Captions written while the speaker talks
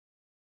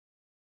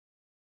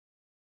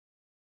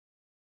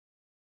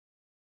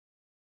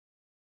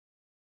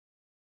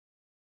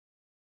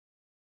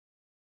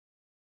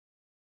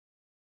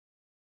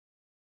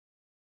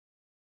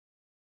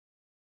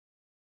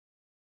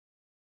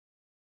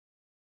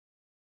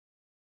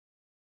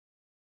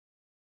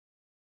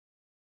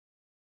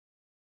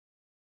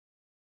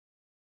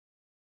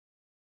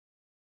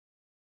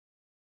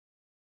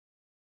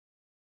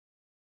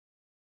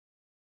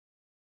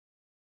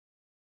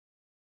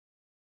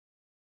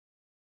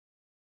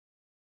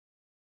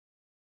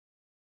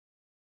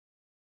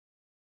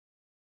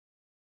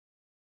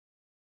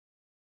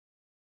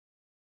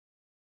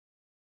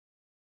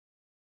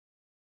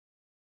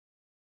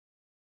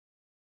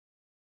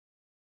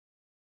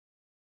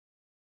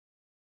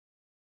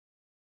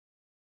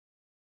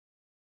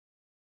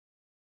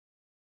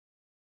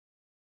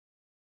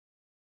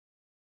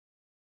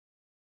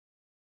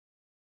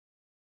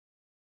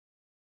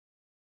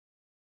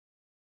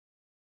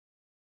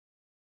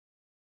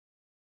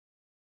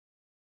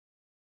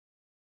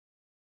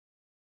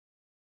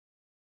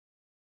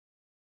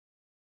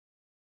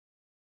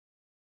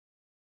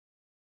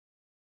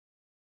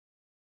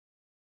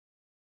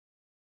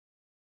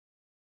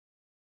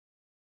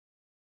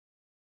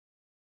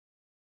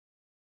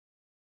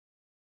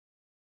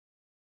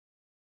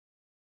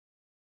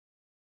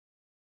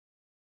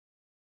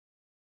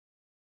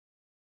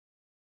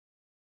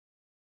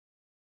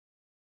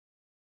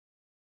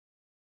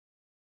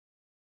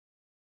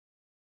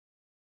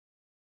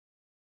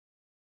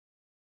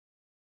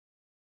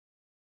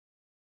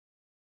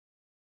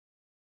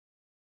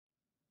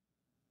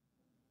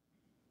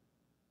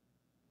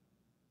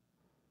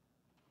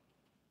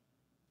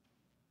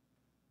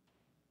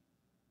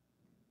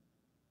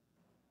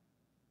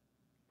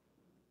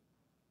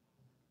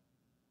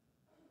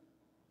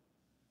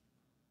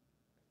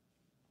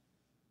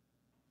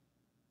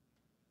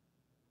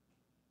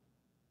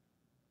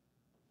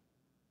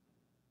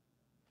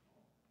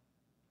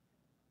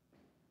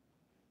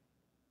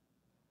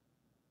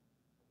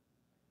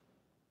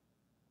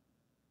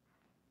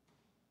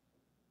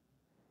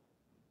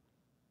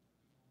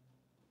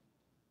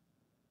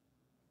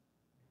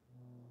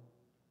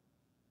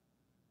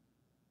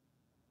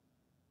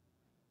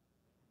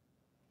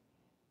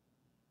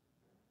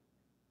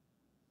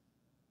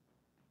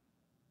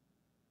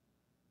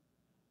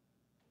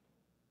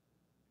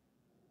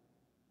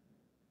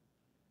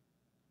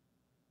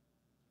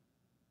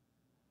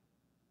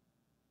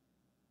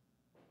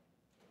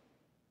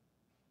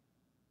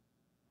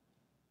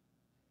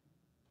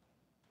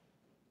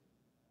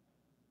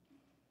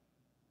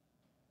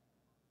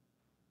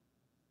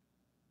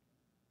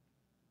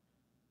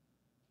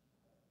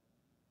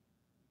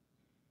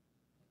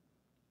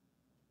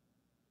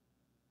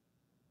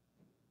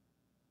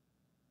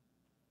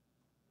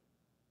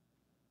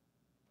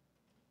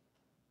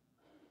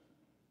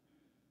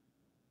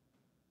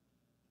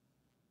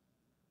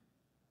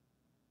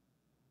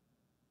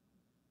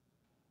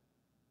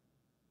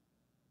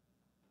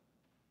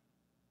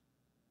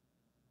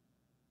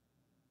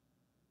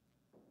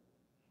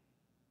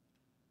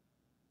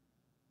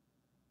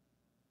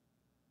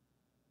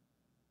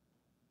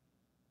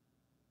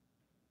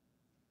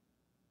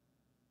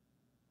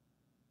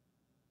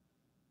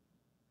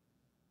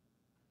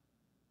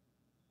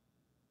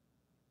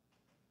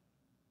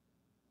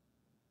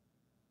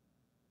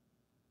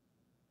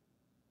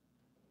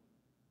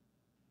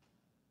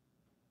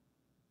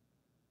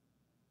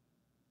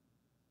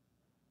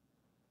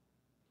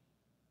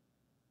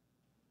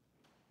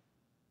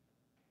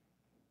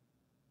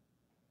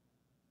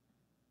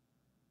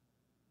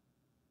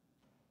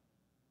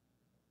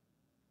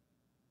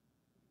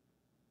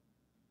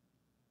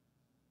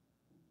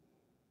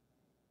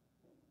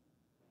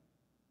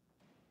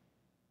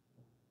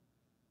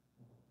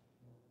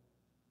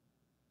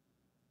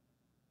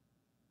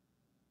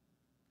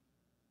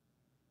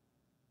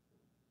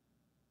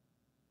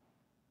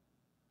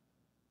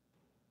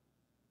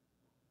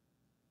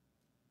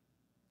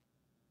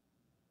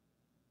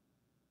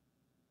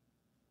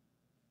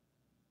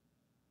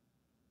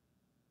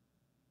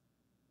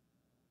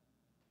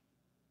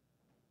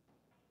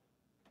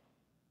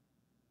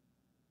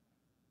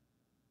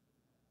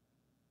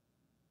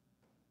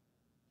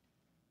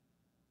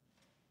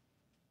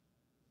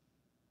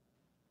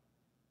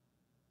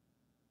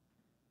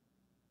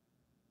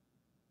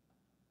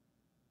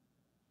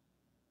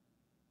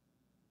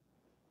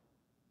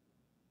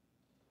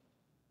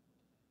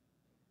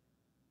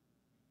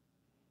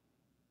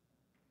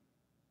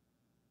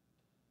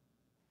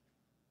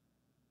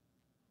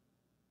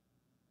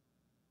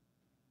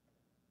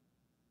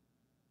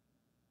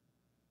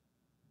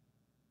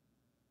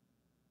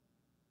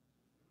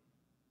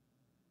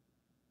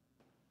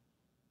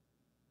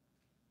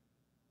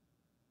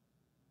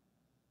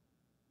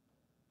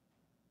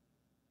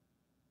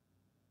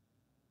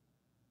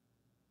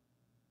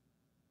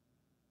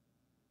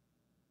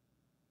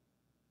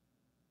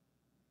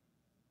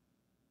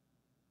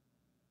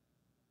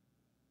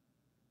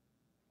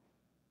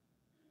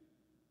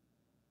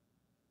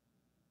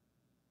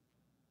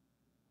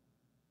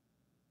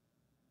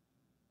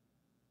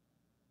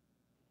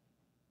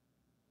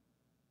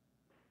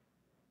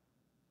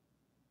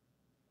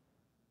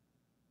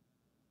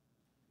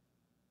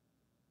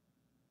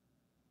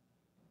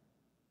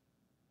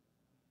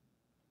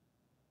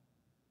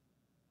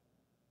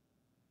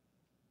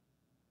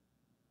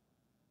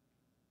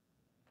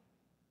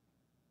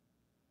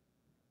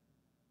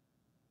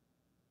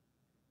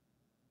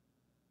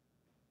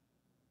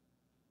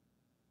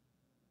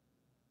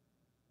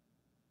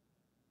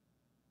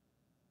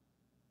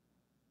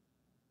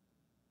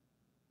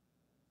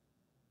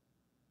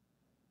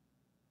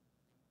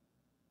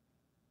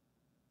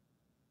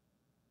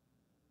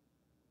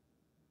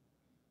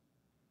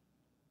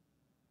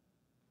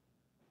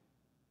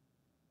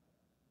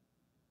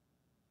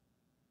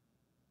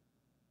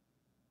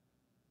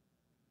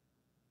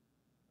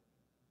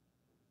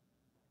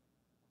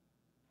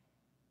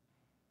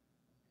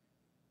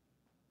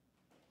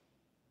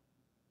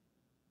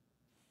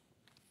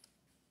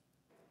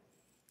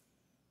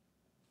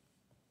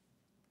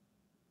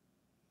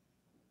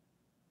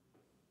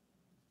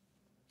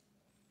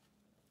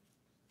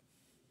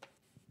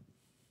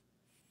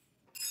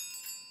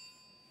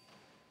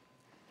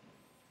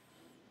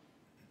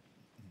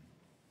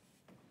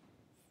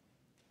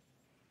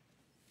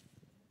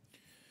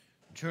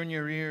Turn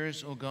your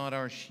ears, O God,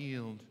 our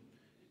shield,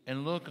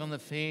 and look on the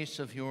face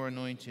of your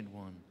anointed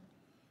one.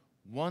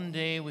 One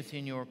day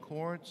within your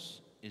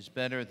courts is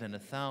better than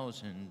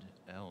 1,000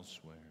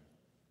 elsewhere.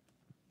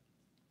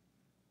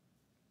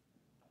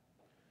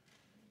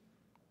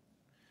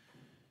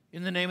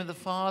 In the name of the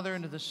Father,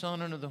 and of the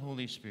Son, and of the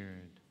Holy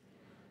Spirit,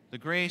 the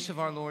grace of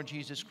our Lord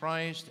Jesus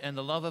Christ, and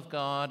the love of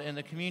God, and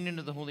the communion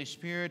of the Holy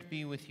Spirit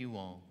be with you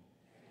all.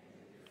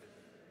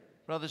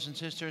 Brothers and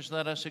sisters,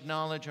 let us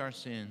acknowledge our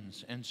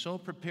sins, and so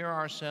prepare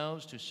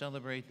ourselves to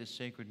celebrate the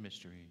sacred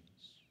mysteries.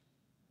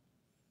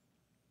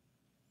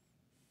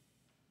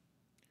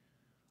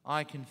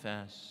 I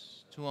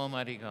confess to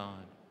Almighty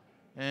God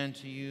and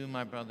to you,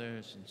 my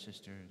brothers and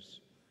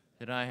sisters,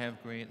 that I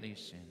have greatly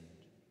sinned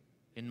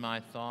in my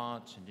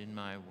thoughts and in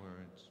my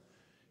words,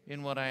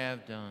 in what I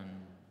have done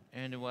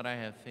and in what I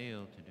have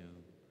failed to do,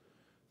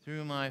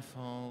 through my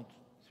fault,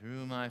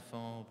 through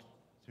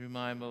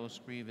my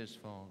most grievous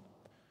fault.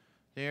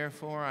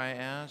 Therefore I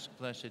ask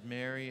Blessed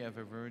Mary,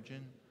 ever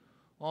Virgin,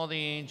 all the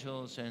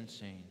angels and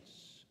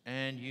saints,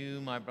 and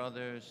you, my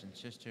brothers and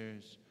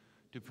sisters,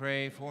 to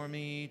pray for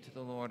me to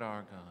the Lord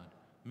our God.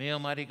 May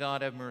Almighty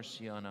God have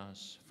mercy on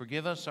us,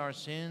 forgive us our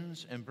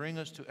sins, and bring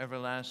us to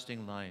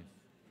everlasting life.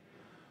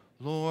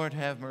 Lord,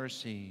 have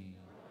mercy.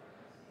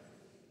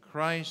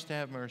 Christ,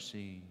 have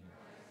mercy.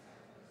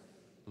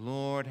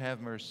 Lord,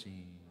 have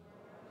mercy.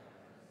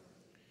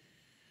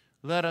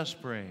 Let us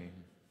pray.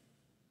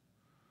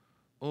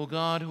 O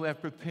God, who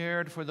have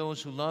prepared for those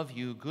who love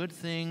you good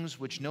things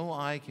which no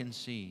eye can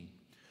see,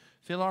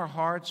 fill our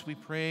hearts, we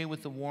pray,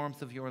 with the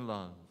warmth of your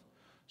love,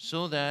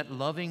 so that,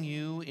 loving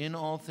you in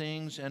all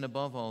things and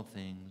above all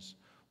things,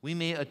 we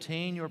may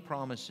attain your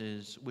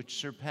promises which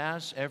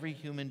surpass every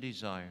human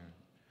desire.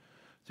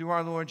 Through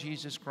our Lord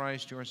Jesus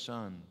Christ, your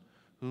Son,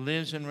 who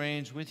lives and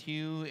reigns with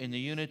you in the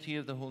unity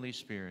of the Holy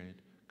Spirit,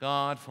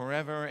 God,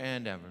 forever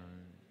and ever.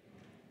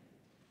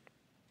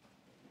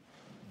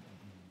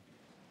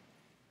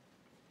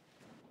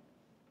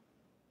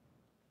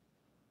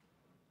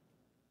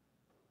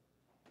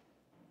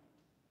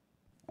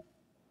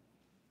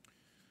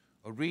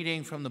 A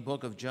reading from the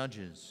book of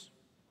Judges.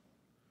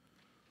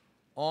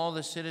 All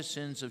the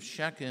citizens of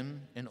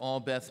Shechem and all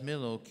Beth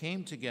Millo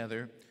came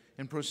together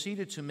and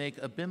proceeded to make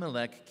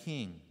Abimelech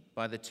king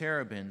by the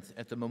terebinth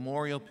at the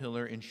memorial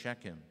pillar in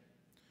Shechem.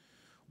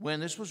 When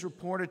this was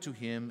reported to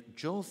him,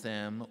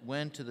 Jotham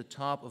went to the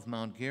top of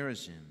Mount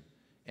Gerizim,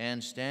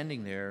 and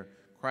standing there,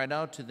 cried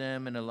out to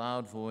them in a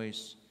loud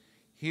voice,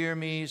 "Hear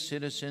me,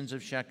 citizens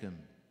of Shechem,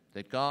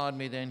 that God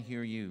may then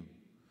hear you."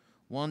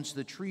 Once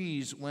the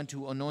trees went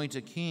to anoint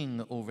a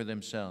king over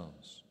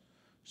themselves.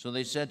 So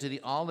they said to the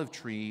olive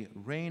tree,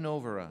 "Reign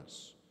over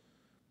us."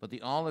 But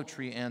the olive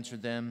tree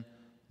answered them,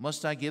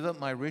 "Must I give up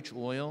my rich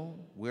oil,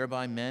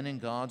 whereby men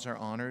and gods are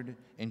honored,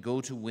 and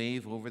go to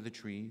wave over the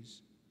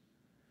trees?"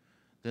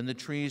 Then the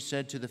trees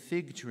said to the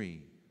fig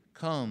tree,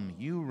 "Come,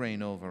 you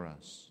reign over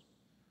us."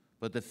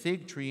 But the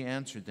fig tree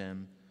answered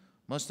them,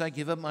 "Must I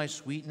give up my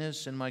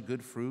sweetness and my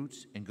good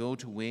fruit, and go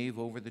to wave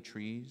over the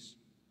trees?"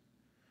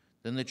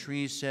 Then the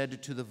trees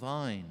said to the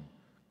vine,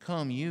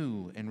 "Come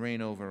you and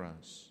reign over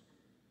us."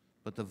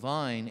 But the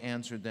vine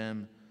answered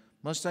them,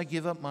 "Must I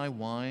give up my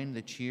wine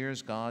that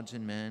cheers gods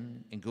and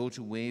men, and go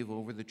to wave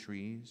over the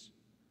trees?"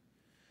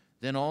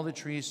 Then all the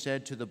trees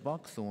said to the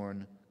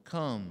buckthorn,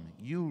 "Come,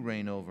 you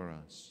reign over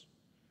us."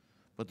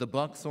 But the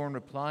buckthorn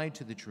replied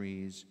to the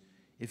trees,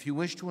 "If you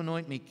wish to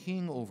anoint me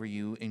king over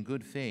you in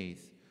good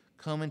faith,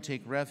 come and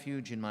take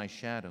refuge in my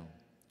shadow.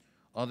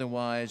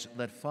 Otherwise,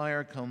 let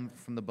fire come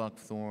from the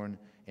buckthorn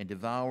and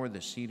devour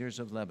the cedars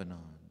of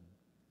Lebanon."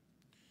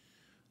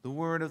 The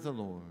word of the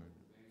Lord.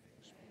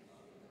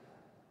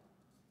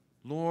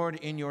 Lord,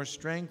 in your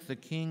strength the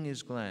king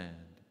is glad.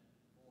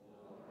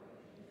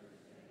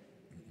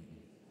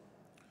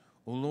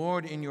 O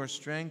Lord, in your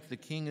strength the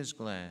king is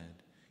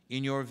glad.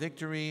 In your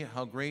victory,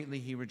 how greatly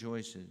he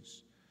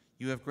rejoices.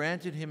 You have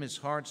granted him his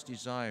heart's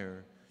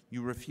desire.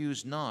 You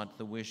refuse not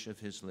the wish of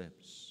his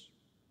lips.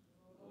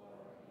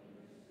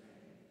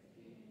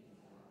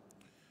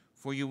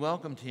 For you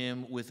welcomed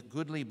him with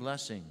goodly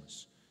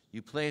blessings.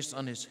 You placed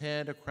on his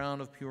head a crown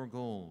of pure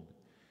gold.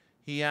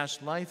 He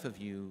asked life of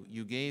you.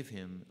 You gave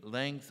him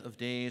length of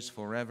days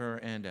forever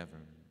and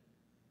ever.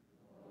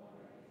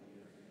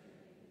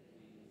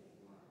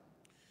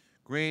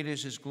 Great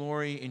is his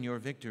glory in your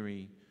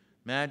victory.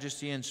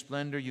 Majesty and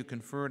splendor you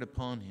conferred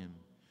upon him.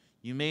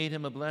 You made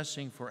him a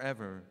blessing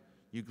forever.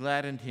 You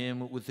gladdened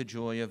him with the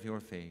joy of your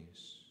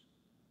face.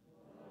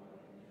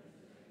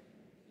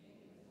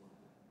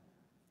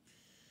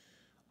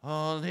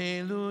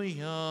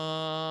 Alleluia,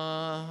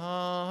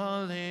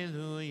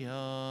 alleluia,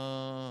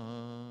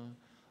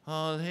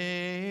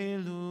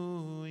 alleluia.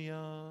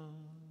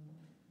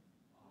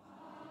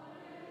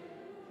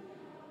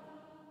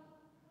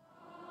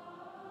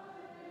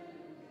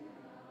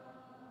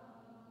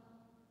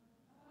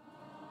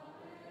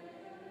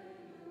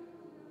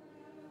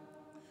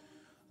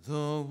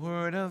 The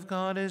word of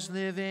God is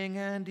living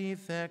and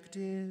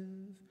effective,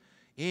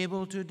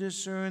 able to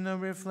discern the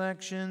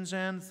reflections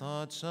and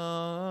thoughts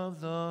of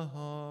the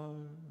heart.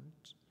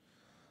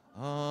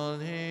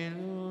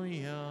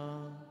 Alleluia,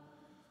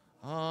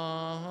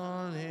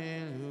 alleluia,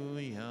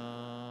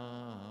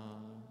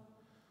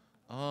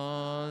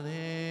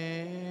 alleluia.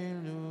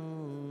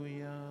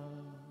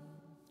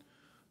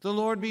 The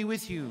Lord be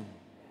with you.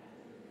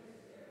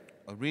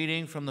 A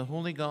reading from the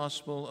Holy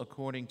Gospel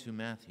according to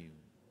Matthew.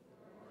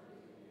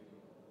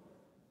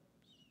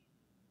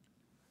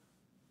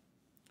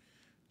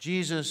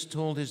 Jesus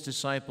told his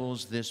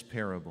disciples this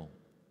parable.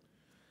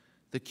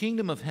 The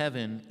kingdom of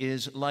heaven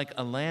is like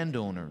a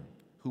landowner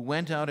who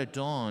went out at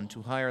dawn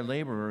to hire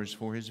laborers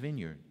for his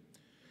vineyard.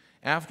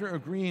 After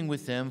agreeing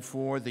with them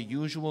for the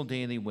usual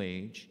daily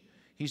wage,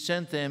 he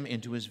sent them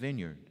into his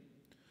vineyard.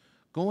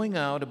 Going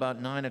out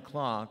about 9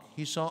 o'clock,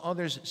 he saw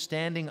others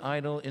standing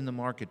idle in the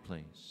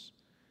marketplace.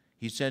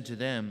 He said to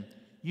them,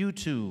 "You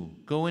too,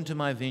 go into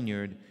my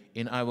vineyard,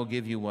 and I will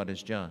give you what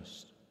is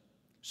just."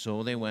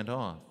 So they went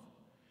off.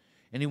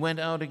 And he went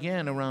out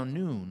again around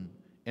noon,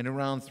 and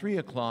around 3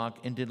 o'clock,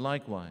 and did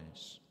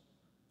likewise.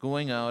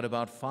 Going out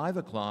about 5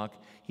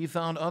 o'clock, he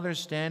found others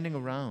standing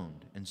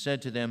around, and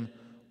said to them,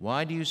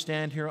 "Why do you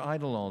stand here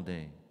idle all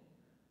day?"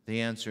 They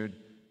answered,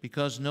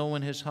 "Because no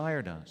one has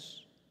hired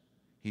us."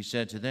 He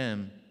said to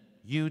them,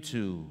 "You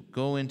too,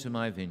 go into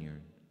my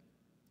vineyard."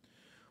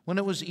 When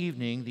it was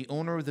evening, the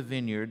owner of the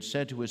vineyard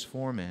said to his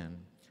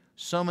foreman,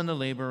 "Summon the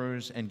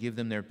laborers and give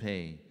them their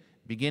pay,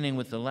 beginning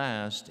with the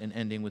last and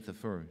ending with the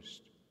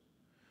first."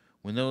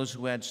 When those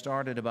who had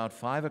started about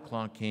 5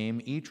 o'clock came,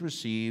 each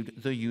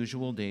received the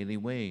usual daily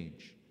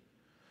wage.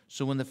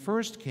 So when the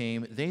first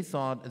came, they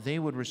thought they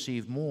would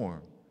receive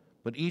more,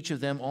 but each of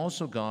them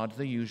also got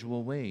the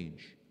usual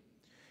wage.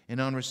 And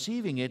on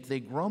receiving it, they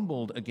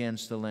grumbled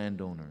against the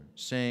landowner,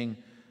 saying,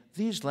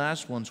 "These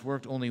last ones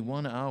worked only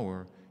 1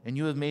 hour, and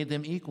you have made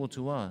them equal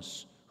to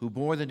us, who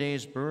bore the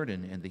day's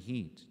burden and the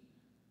heat."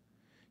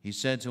 He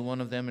said to one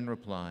of them in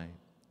reply,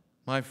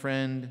 "My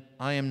friend,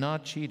 I am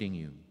not cheating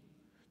you.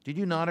 Did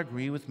you not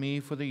agree with me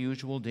for the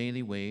usual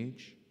daily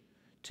wage?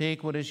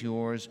 Take what is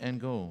yours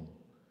and go.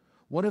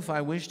 What if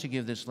I wish to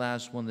give this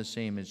last one the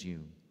same as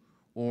you?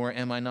 Or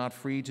am I not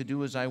free to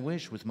do as I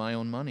wish with my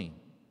own money?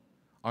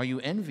 Are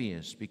you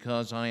envious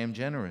because I am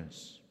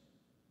generous?"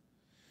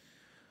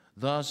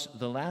 Thus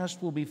the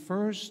last will be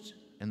first,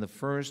 and the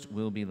first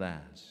will be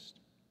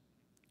last.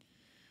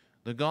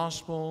 The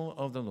Gospel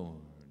of the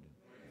Lord.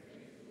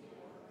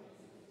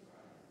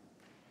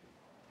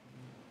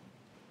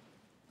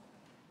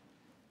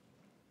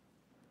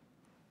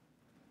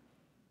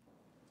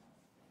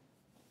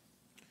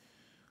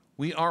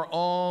 We are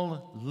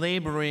all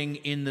laboring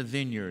in the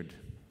vineyard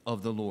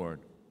of the Lord.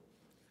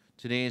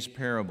 Today's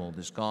parable,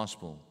 this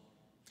gospel,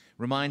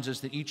 reminds us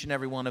that each and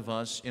every one of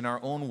us, in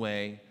our own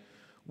way,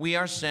 we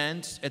are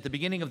sent at the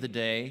beginning of the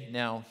day.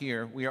 Now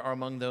here, we are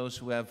among those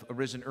who have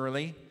arisen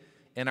early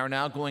and are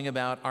now going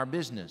about our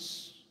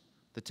business,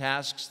 the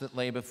tasks that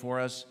lay before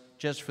us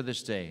just for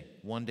this day,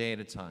 one day at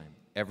a time,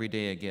 every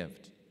day a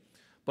gift.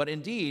 But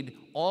indeed,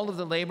 all of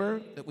the labor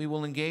that we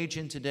will engage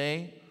in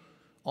today,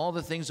 all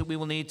the things that we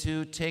will need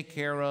to take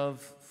care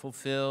of,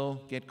 fulfill,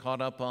 get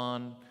caught up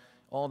on,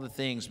 all the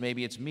things,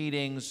 maybe it's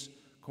meetings,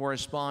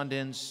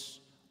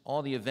 correspondence,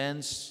 all the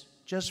events,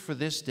 just for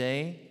this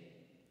day.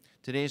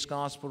 Today's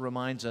gospel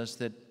reminds us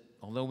that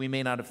although we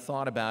may not have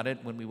thought about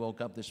it when we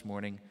woke up this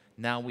morning,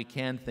 now we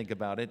can think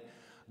about it.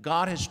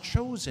 God has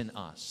chosen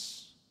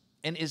us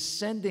and is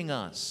sending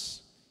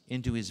us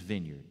into his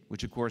vineyard,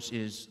 which of course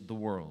is the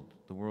world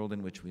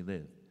in which we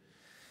live.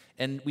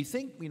 And we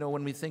think,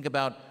 when we think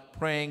about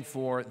praying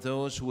for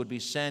those who would be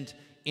sent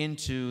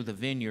into the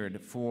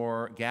vineyard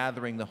for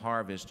gathering the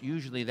harvest,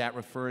 usually that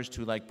refers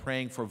to like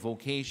praying for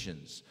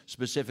vocations,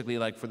 specifically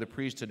like for the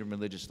priesthood and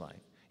religious life.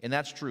 And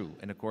that's true,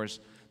 and of course,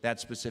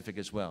 that's specific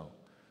as well.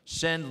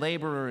 Send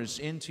laborers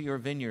into your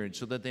vineyard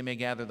so that they may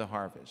gather the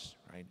harvest,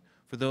 right?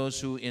 For those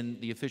who in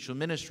the official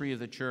ministry of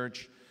the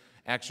church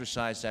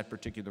exercise that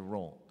particular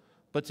role.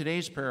 But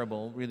today's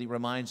parable really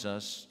reminds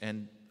us,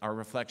 and our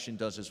reflection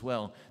does as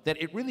well,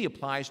 that it really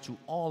applies to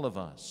all of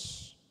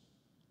us.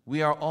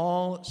 We are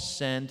all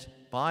sent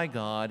by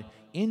God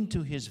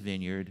into his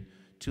vineyard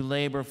to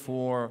labor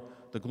for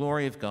the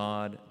glory of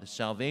God, the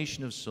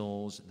salvation of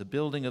souls, the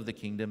building of the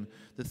kingdom,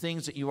 the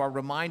things that you are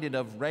reminded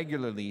of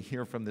regularly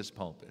here from this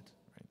pulpit.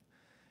 Right?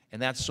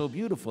 And that's so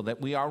beautiful that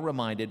we are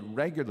reminded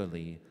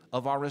regularly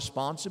of our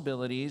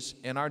responsibilities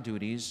and our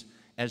duties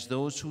as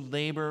those who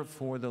labor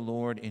for the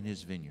Lord in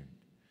his vineyard.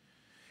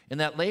 And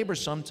that labor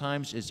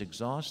sometimes is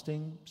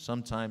exhausting,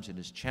 sometimes it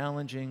is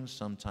challenging,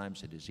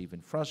 sometimes it is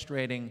even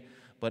frustrating,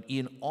 but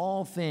in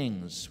all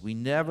things we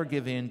never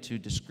give in to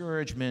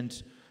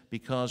discouragement,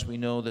 because we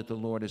know that the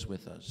Lord is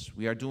with us.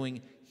 We are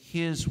doing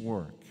his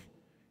work,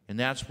 and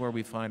that's where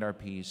we find our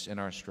peace and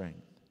our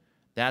strength.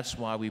 That's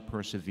why we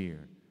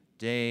persevere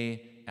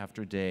day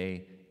after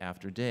day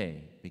after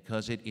day,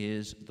 because it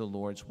is the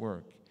Lord's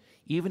work.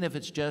 Even if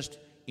it's just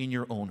in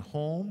your own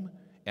home,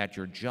 at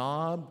your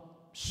job,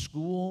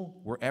 school,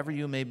 wherever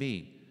you may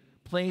be,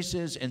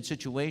 places and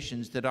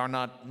situations that are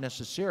not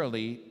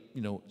necessarily,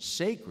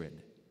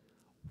 sacred.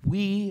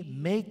 We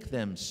make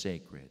them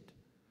sacred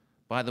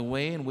by the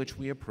way in which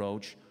we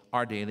approach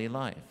our daily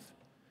life.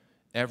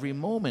 Every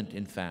moment,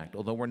 in fact,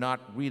 although we're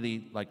not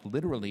really,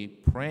 literally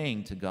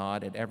praying to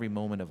God at every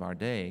moment of our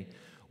day,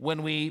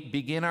 when we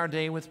begin our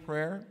day with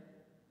prayer,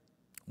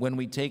 when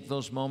we take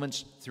those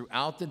moments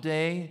throughout the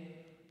day,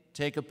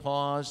 take a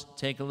pause,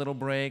 take a little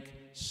break,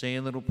 say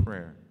a little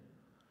prayer.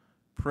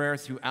 Prayer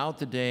throughout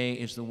the day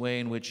is the way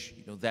in which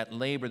that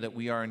labor that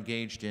we are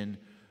engaged in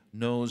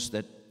knows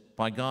that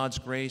by God's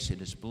grace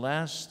it is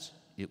blessed,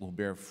 it will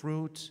bear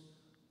fruit.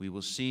 We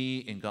will see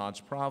in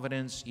God's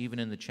providence, even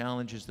in the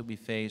challenges that we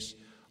face,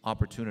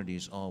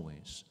 opportunities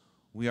always.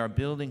 We are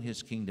building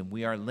His kingdom.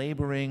 We are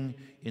laboring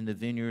in the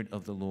vineyard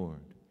of the Lord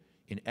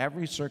in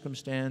every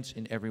circumstance,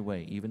 in every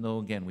way, even though,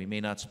 again, we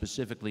may not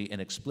specifically and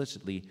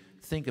explicitly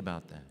think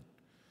about that.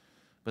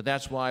 But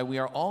that's why we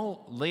are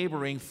all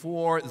laboring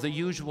for the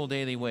usual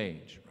daily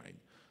wage, right?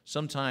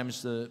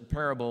 Sometimes the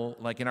parable,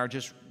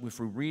 if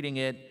we're reading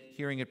it,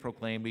 hearing it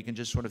proclaimed, we can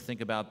just sort of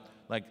think about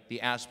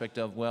the aspect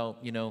of,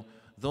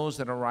 those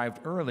that arrived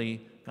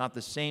early got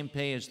the same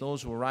pay as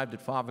those who arrived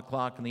at 5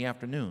 o'clock in the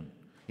afternoon.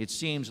 It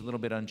seems a little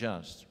bit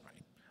unjust,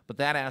 right? But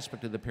that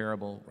aspect of the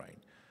parable, right?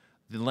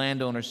 The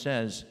landowner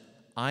says,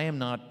 I am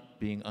not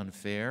being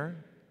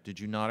unfair. Did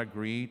you not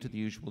agree to the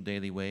usual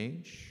daily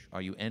wage?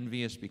 Are you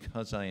envious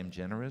because I am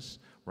generous,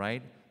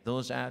 right?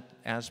 Those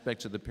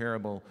aspects of the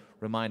parable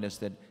remind us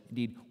that,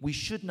 indeed, we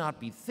should not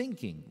be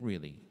thinking,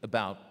 really,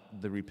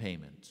 about the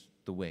repayment,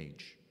 the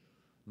wage.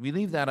 We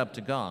leave that up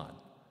to God.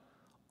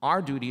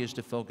 Our duty is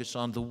to focus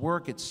on the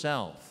work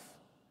itself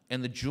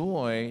and the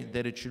joy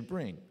that it should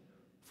bring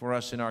for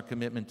us in our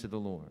commitment to the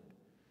Lord.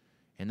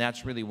 And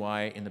that's really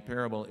why, in the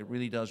parable, it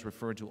really does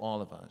refer to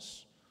all of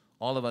us.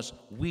 All of us,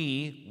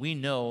 we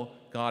know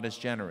God is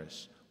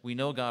generous. We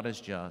know God is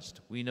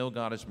just. We know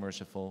God is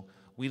merciful.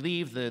 We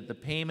leave the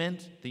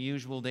payment, the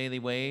usual daily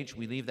wage,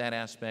 we leave that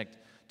aspect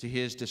to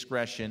His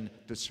discretion,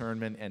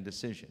 discernment, and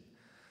decision.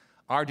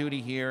 Our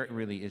duty here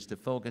really is to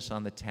focus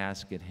on the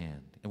task at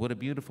hand. And what a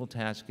beautiful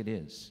task it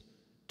is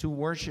to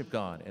worship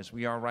God as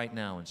we are right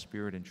now in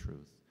spirit and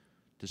truth,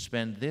 to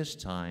spend this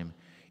time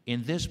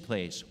in this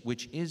place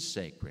which is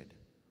sacred,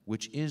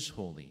 which is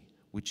holy,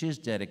 which is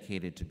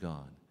dedicated to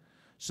God,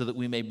 so that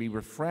we may be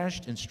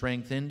refreshed and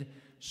strengthened,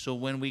 so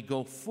when we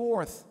go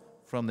forth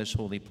from this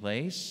holy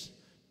place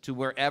to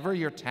wherever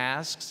your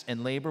tasks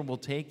and labor will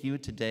take you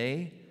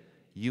today,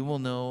 you will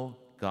know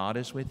God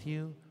is with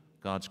you,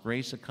 God's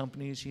grace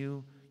accompanies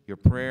you, your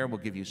prayer will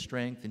give you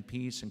strength and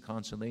peace and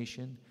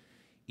consolation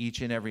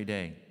each and every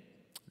day.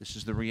 This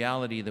is the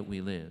reality that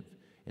we live,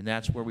 and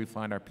that's where we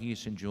find our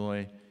peace and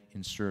joy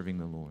in serving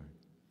the Lord.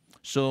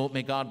 So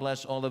may God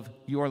bless all of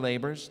your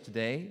labors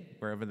today,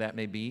 wherever that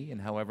may be, and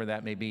however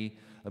that may be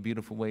a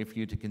beautiful way for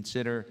you to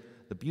consider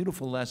the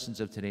beautiful lessons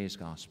of today's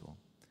gospel.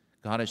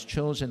 God has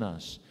chosen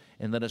us,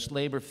 and let us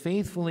labor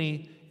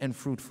faithfully and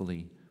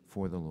fruitfully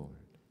for the Lord.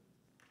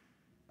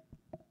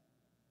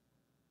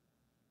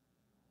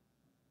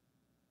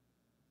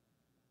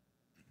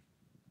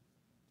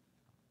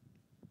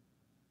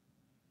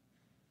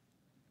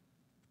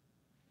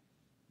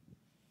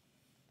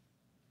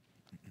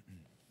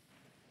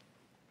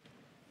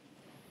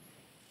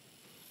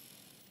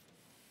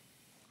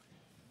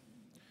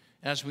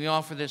 As we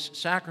offer this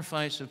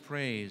sacrifice of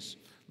praise,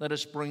 let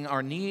us bring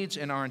our needs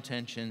and our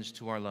intentions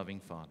to our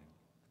loving Father.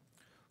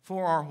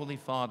 For our Holy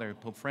Father,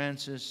 Pope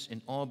Francis,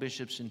 and all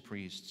bishops and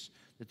priests,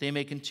 that they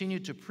may continue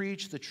to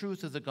preach the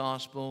truth of the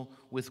gospel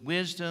with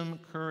wisdom,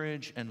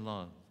 courage, and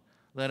love,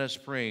 let us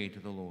pray to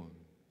the Lord.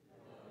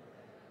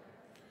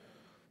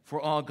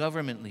 For all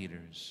government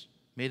leaders,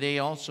 may they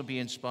also be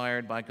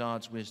inspired by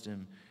God's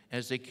wisdom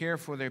as they care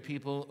for their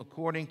people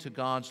according to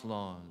God's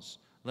laws.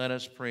 Let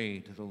us pray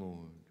to the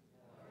Lord.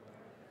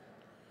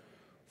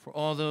 For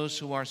all those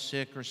who are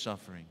sick or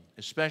suffering,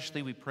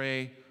 especially we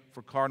pray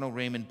for Cardinal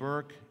Raymond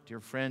Burke, dear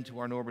friend to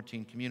our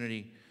Norbertine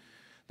community,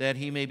 that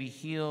he may be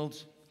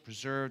healed,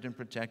 preserved, and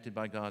protected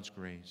by God's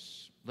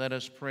grace. Let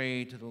us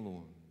pray to the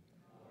Lord.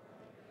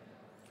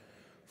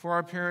 For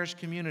our parish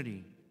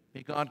community,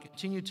 may God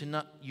continue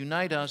to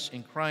unite us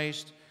in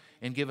Christ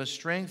and give us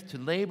strength to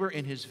labor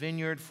in His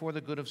vineyard for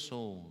the good of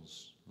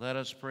souls. Let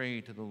us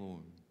pray to the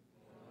Lord.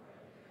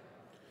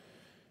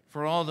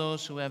 For all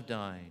those who have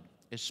died,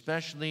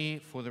 especially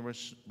for the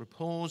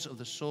repose of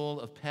the soul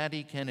of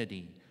Patty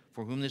Kennedy,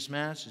 for whom this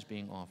Mass is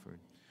being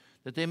offered,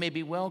 that they may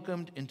be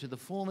welcomed into the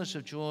fullness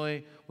of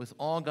joy with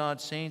all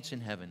God's saints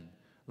in heaven.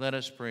 Let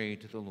us pray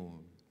to the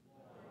Lord.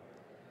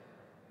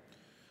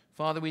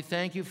 Father, we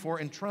thank you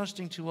for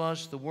entrusting to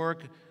us the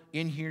work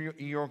in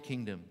your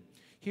kingdom.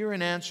 Hear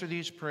and answer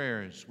these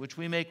prayers, which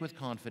we make with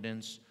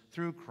confidence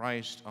through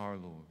Christ our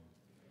Lord.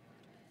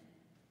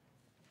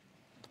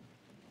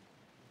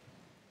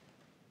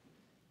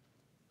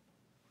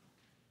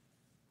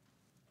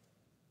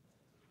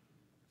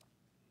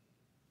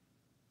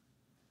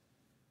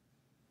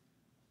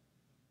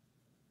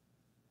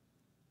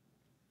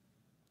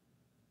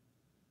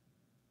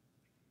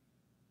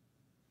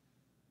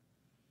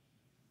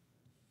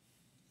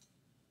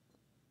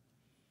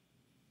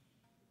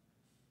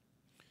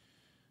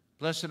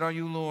 Blessed are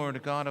you,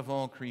 Lord, God of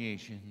all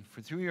creation, for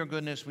through your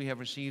goodness we have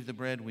received the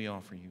bread we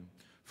offer you,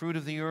 fruit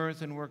of the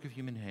earth and work of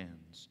human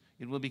hands.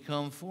 It will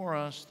become for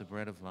us the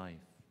bread of life.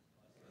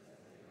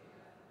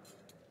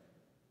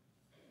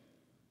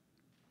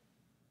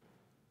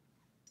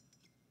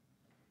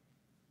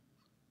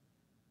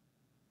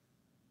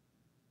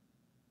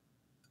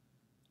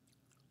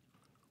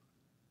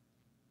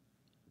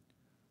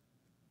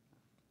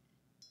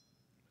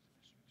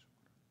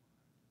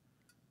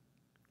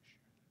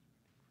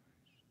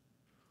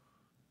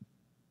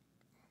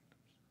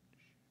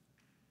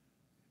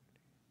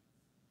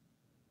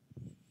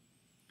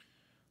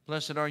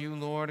 Blessed are you,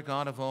 Lord,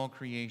 God of all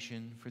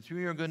creation, for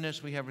through your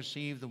goodness we have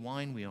received the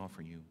wine we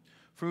offer you,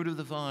 fruit of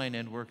the vine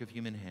and work of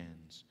human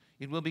hands.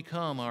 It will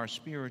become our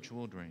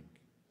spiritual drink.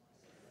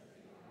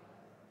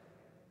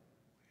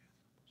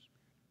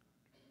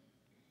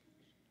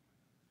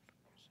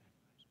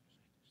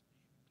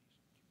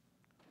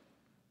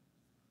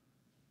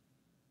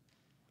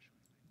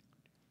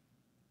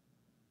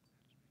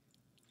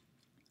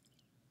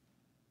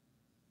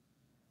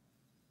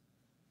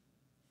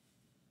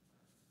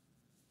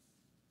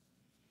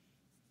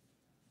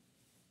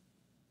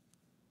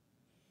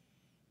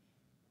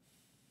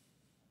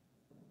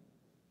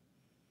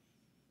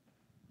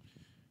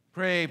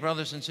 Pray,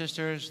 brothers and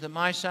sisters, that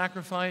my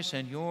sacrifice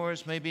and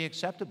yours may be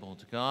acceptable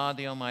to God,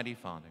 the Almighty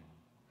Father.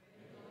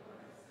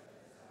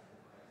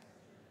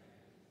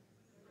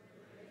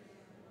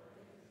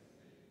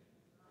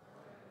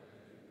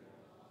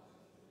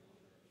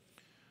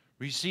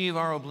 Receive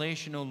our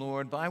oblation, O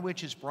Lord, by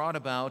which is brought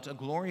about a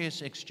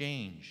glorious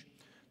exchange,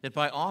 that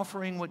by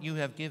offering what you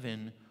have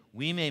given,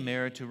 we may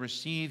merit to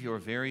receive your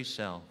very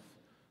self,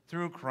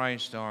 through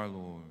Christ our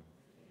Lord.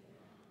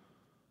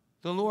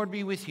 The Lord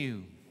be with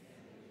you.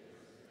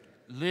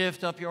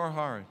 Lift up your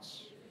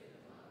hearts.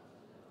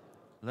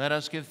 Let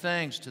us give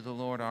thanks to the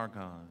Lord our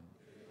God.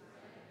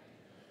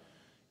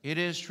 It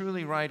is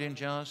truly right and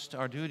just,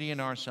 our duty and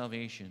our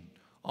salvation,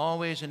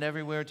 always and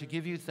everywhere to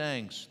give you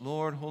thanks,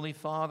 Lord, Holy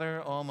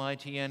Father,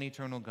 Almighty and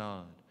eternal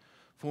God.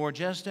 For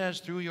just as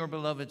through your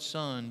beloved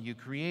Son you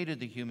created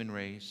the human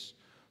race,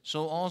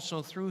 so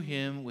also through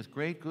him with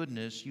great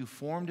goodness you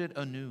formed it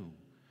anew.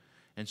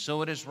 And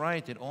so it is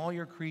right that all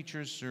your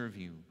creatures serve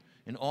you,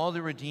 and all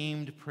the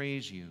redeemed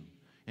praise you,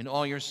 and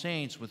all your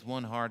saints with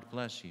one heart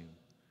bless you.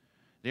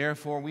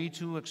 Therefore we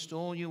too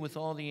extol you with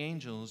all the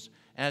angels,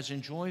 as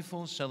in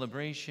joyful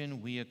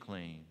celebration we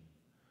acclaim.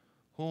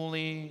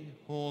 Holy,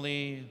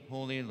 holy,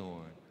 holy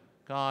Lord,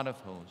 God of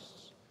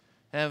hosts,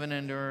 heaven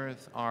and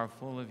earth are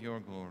full of your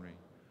glory.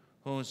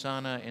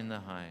 Hosanna in the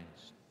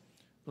highest.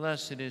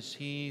 Blessed is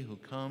he who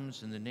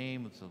comes in the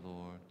name of the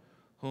Lord.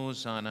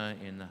 Hosanna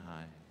in the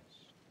highest.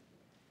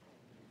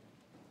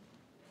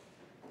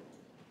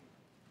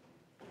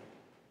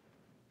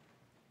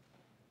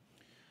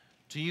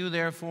 To you,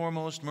 therefore,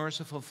 most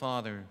merciful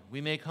Father,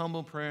 we make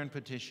humble prayer and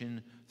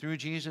petition through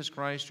Jesus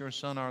Christ, your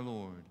Son, our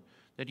Lord,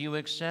 that you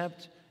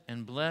accept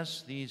and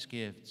bless these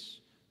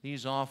gifts,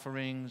 these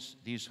offerings,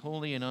 these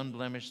holy and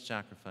unblemished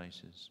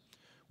sacrifices,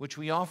 which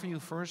we offer you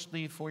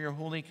firstly for your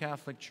holy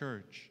Catholic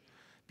Church.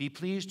 Be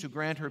pleased to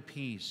grant her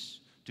peace,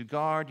 to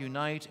guard,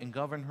 unite, and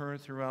govern her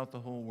throughout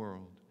the whole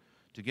world,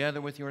 together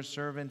with your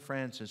servant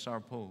Francis,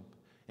 our Pope,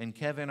 and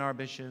Kevin, our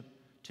Bishop,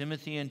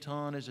 Timothy and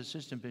Ton as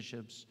assistant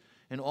bishops,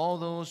 and all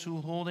those who,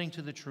 holding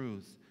to the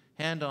truth,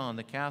 hand on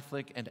the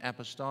Catholic and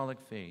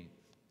apostolic faith.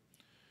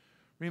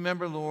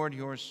 Remember, Lord,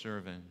 your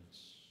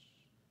servants.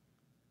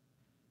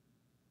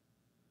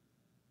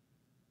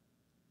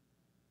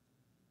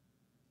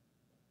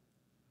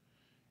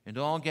 And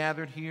all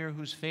gathered here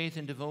whose faith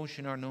and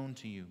devotion are known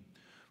to you.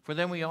 For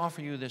them we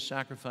offer you this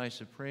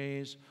sacrifice of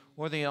praise,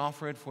 or they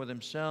offer it for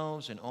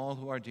themselves and all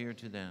who are dear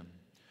to them,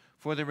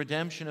 for the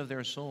redemption of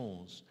their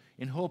souls,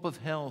 in hope of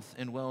health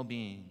and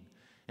well-being,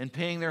 and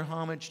paying their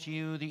homage to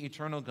you, the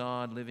eternal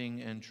God,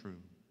 living and true.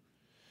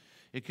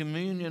 In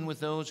communion with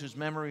those whose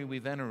memory we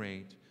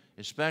venerate,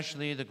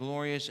 especially the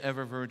glorious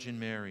ever-Virgin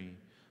Mary,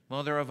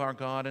 Mother of our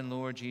God and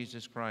Lord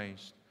Jesus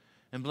Christ,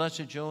 and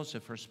blessed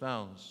Joseph, her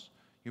spouse,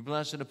 your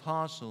blessed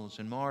apostles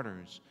and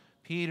martyrs,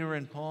 Peter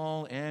and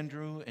Paul,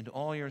 Andrew, and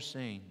all your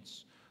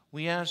saints,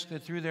 we ask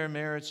that through their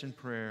merits and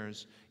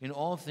prayers, in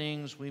all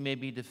things we may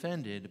be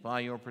defended by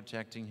your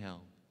protecting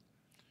help.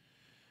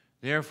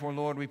 Therefore,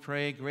 Lord, we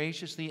pray,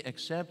 graciously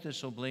accept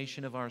this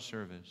oblation of our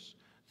service,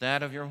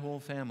 that of your whole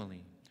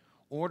family.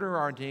 Order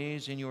our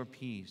days in your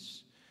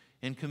peace,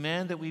 and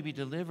command that we be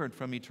delivered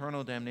from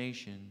eternal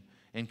damnation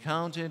and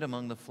counted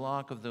among the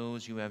flock of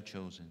those you have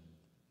chosen.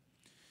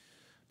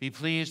 Be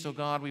pleased, O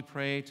God, we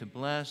pray, to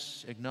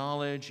bless,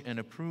 acknowledge, and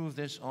approve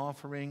this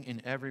offering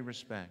in every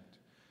respect.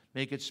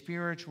 Make it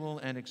spiritual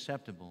and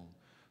acceptable,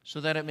 so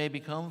that it may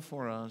become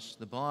for us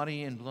the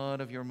body and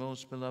blood of your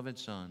most beloved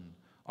Son,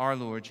 our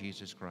Lord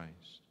Jesus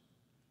Christ.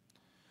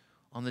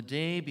 On the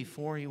day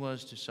before he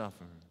was to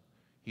suffer,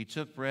 he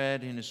took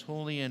bread in his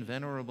holy and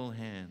venerable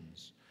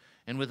hands,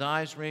 and with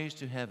eyes raised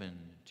to heaven,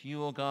 to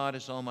you, O God,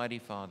 as Almighty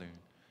Father,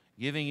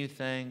 giving you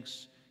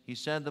thanks, he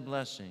said the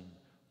blessing,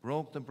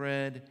 broke the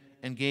bread,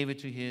 and gave it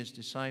to his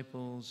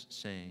disciples,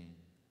 saying,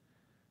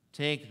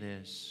 "Take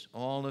this,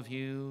 all of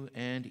you,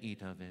 and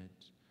eat of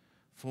it,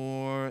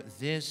 for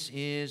this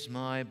is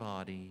my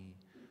body,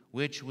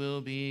 which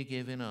will be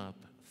given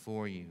up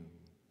for you."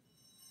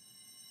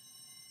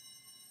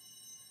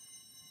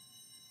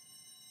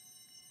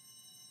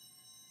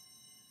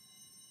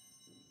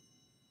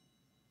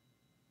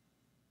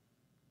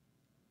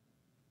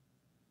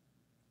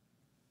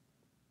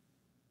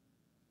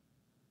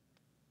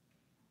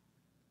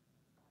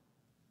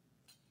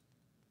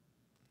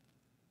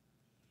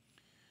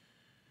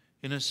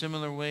 In a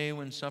similar way,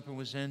 when supper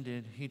was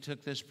ended, he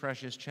took this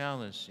precious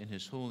chalice in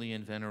his holy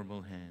and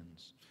venerable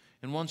hands.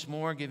 And once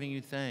more, giving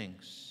you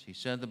thanks, he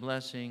said the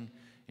blessing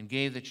and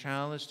gave the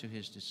chalice to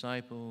his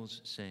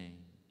disciples,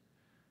 saying,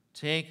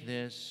 "Take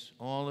this,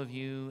 all of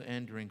you,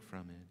 and drink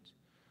from it,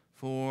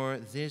 for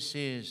this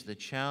is the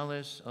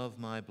chalice of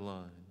my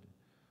blood,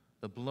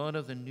 the blood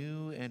of the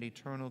new and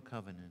eternal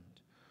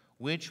covenant,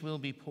 which will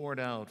be poured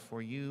out for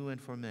you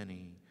and for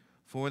many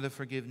for the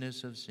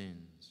forgiveness of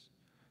sins.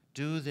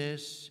 Do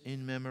this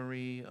in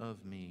memory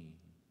of me."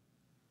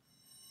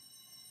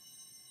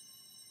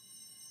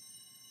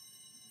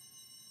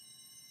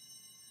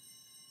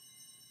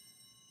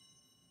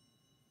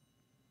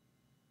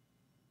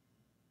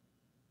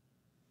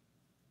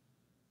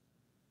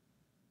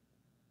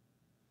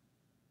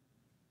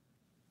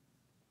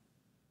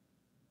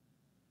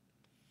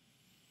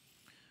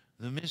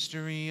 The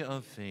mystery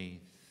of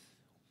faith.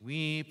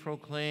 We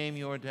proclaim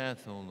your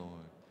death, O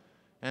Lord,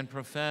 and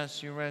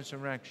profess your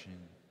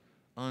resurrection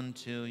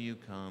until you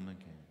come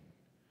again.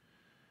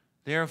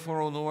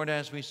 Therefore, O Lord,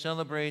 as we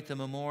celebrate the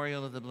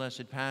memorial of the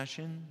Blessed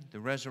Passion, the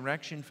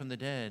resurrection from the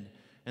dead,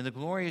 and the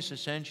glorious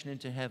ascension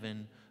into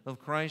heaven of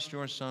Christ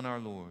your Son, our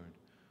Lord,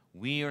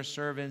 we, your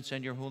servants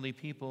and your holy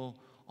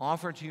people,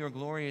 offer to your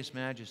glorious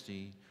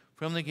majesty,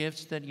 from the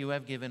gifts that you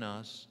have given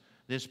us,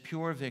 this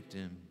pure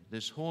victim,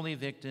 this holy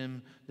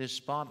victim, this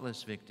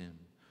spotless victim,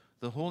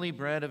 the holy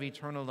bread of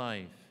eternal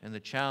life, and the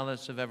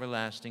chalice of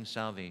everlasting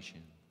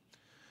salvation.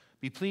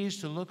 Be pleased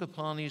to look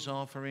upon these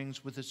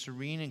offerings with a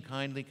serene and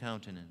kindly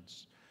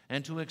countenance,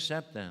 and to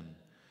accept them,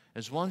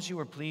 as once you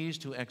were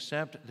pleased to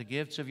accept the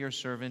gifts of your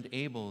servant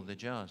Abel the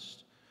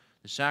just,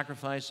 the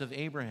sacrifice of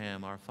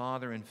Abraham our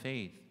father in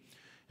faith,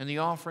 and the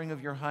offering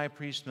of your high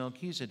priest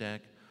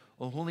Melchizedek,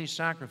 a holy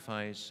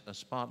sacrifice, a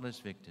spotless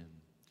victim.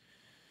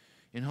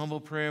 In humble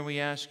prayer we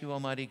ask you,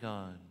 Almighty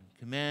God,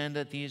 command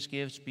that these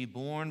gifts be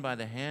borne by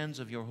the hands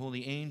of your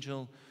holy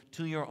angel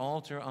to your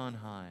altar on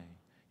high,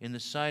 in the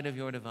sight of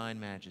your divine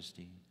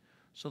majesty,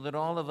 so that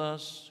all of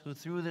us who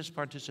through this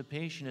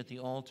participation at the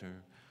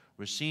altar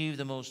receive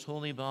the most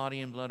holy body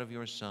and blood of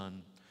your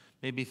Son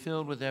may be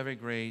filled with every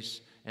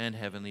grace and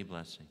heavenly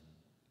blessing.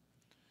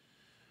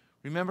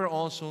 Remember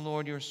also,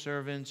 Lord, your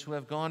servants who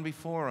have gone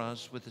before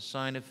us with the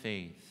sign of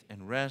faith,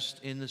 and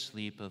rest in the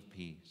sleep of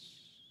peace.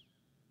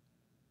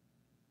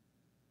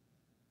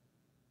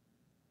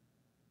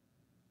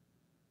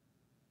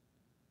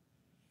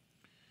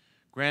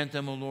 Grant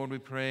them, O Lord, we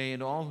pray,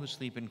 and all who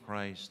sleep in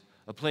Christ,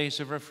 a place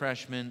of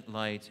refreshment,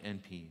 light,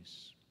 and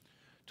peace.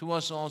 To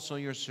us also,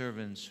 your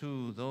servants,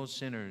 who, though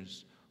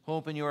sinners,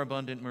 hope in your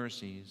abundant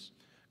mercies,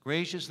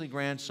 graciously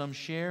grant some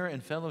share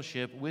and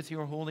fellowship with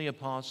your holy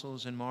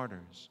apostles and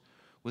martyrs,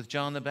 with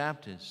John the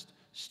Baptist,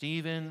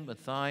 Stephen,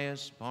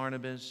 Matthias,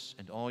 Barnabas,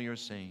 and all your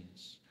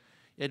saints.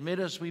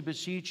 Admit us, we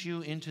beseech you,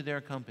 into their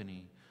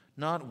company,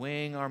 not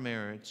weighing our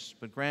merits,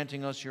 but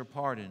granting us your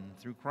pardon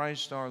through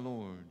Christ our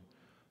Lord,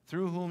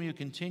 through whom you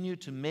continue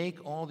to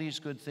make all these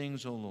good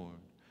things, O Lord.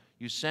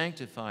 You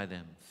sanctify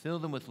them, fill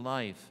them with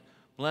life,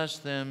 bless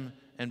them,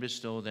 and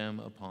bestow them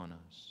upon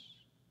us.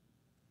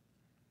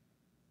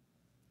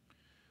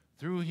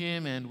 Through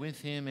him, and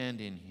with him,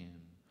 and in him,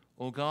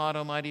 O God,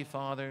 Almighty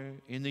Father,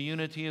 in the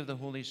unity of the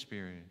Holy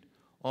Spirit,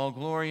 all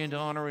glory and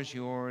honor is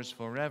yours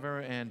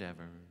forever and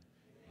ever.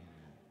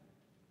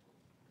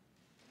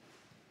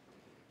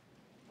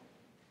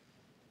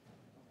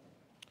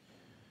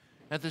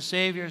 At the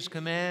Savior's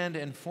command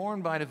and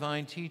formed by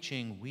divine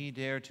teaching, we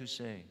dare to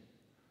say,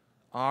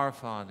 Our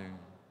Father,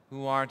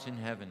 who art in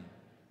heaven,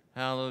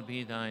 hallowed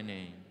be thy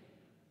name.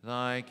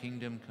 Thy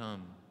kingdom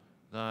come,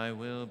 thy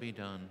will be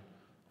done,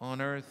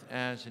 on earth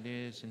as it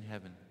is in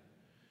heaven.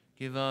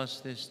 Give us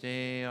this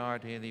day our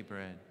daily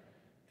bread,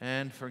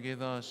 and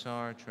forgive us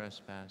our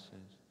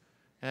trespasses,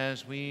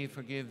 as we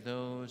forgive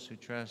those who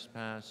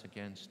trespass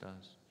against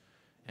us.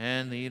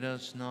 And lead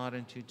us not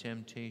into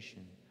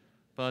temptation,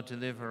 but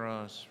deliver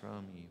us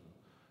from evil.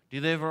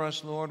 Deliver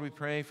us, Lord, we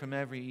pray, from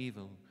every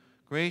evil.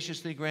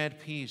 Graciously grant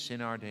peace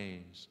in our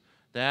days,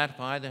 that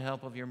by the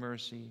help of your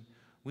mercy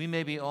we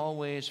may be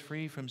always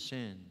free from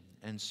sin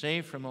and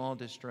safe from all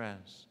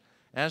distress,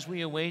 as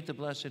we await the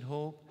blessed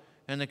hope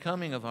and the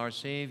coming of our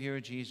Savior,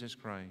 Jesus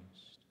Christ.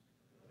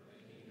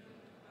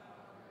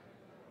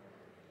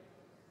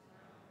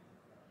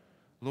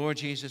 Lord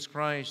Jesus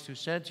Christ, who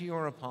said to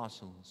your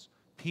apostles,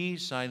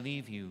 Peace I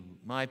leave you,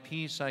 my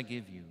peace I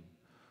give you,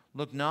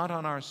 look not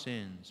on our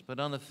sins, but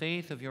on the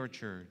faith of your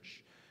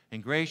church,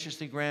 and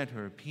graciously grant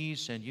her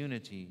peace and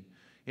unity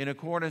in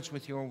accordance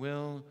with your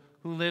will,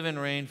 who live and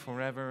reign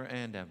forever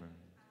and ever.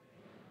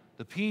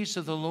 The peace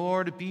of the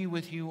Lord be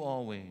with you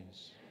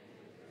always.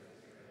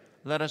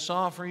 Let us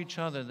offer each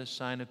other the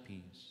sign of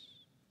peace.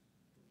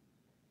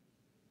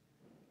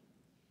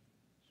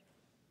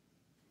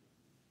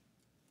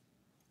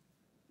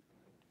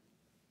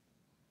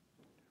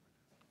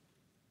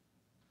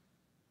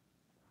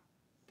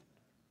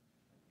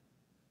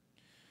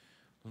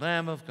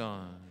 Lamb of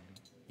God,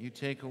 you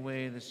take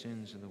away the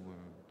sins of the world.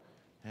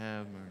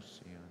 Have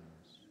mercy on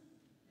us.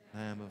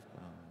 Lamb of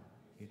God,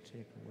 you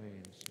take away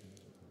the sins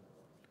of the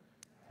world.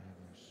 Have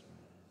mercy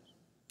on us.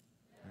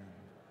 Lamb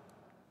of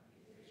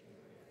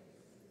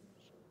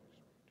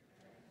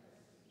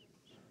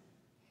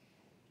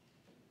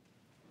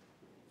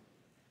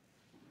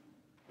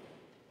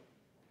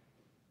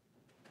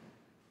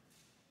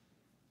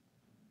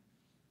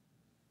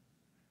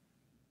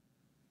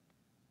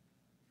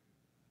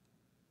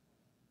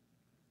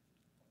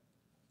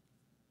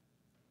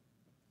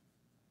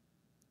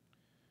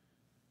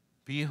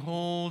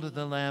Behold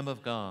the Lamb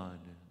of God.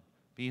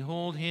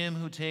 Behold him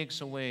who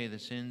takes away the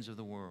sins of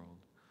the world.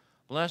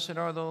 Blessed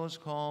are those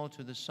called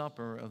to the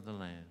supper of the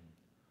Lamb.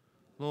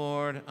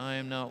 Lord, I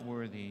am not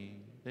worthy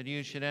that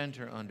you should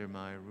enter under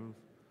my roof,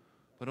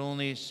 but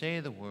only say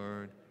the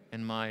word,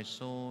 and my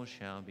soul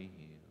shall be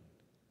healed.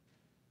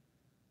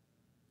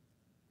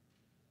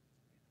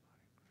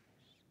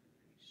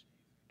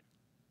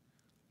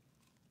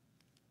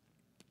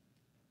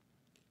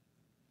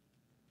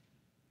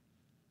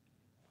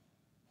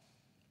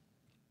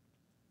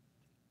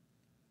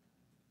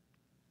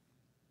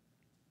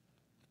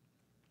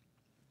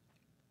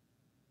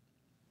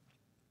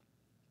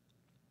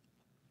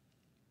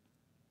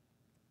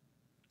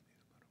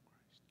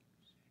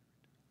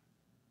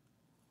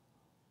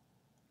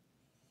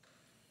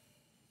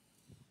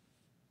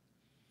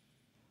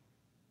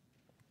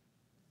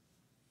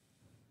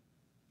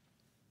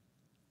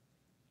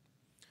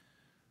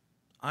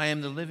 I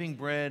am the living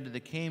bread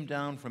that came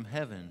down from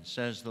heaven,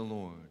 says the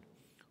Lord.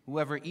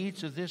 Whoever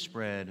eats of this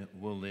bread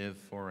will live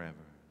forever.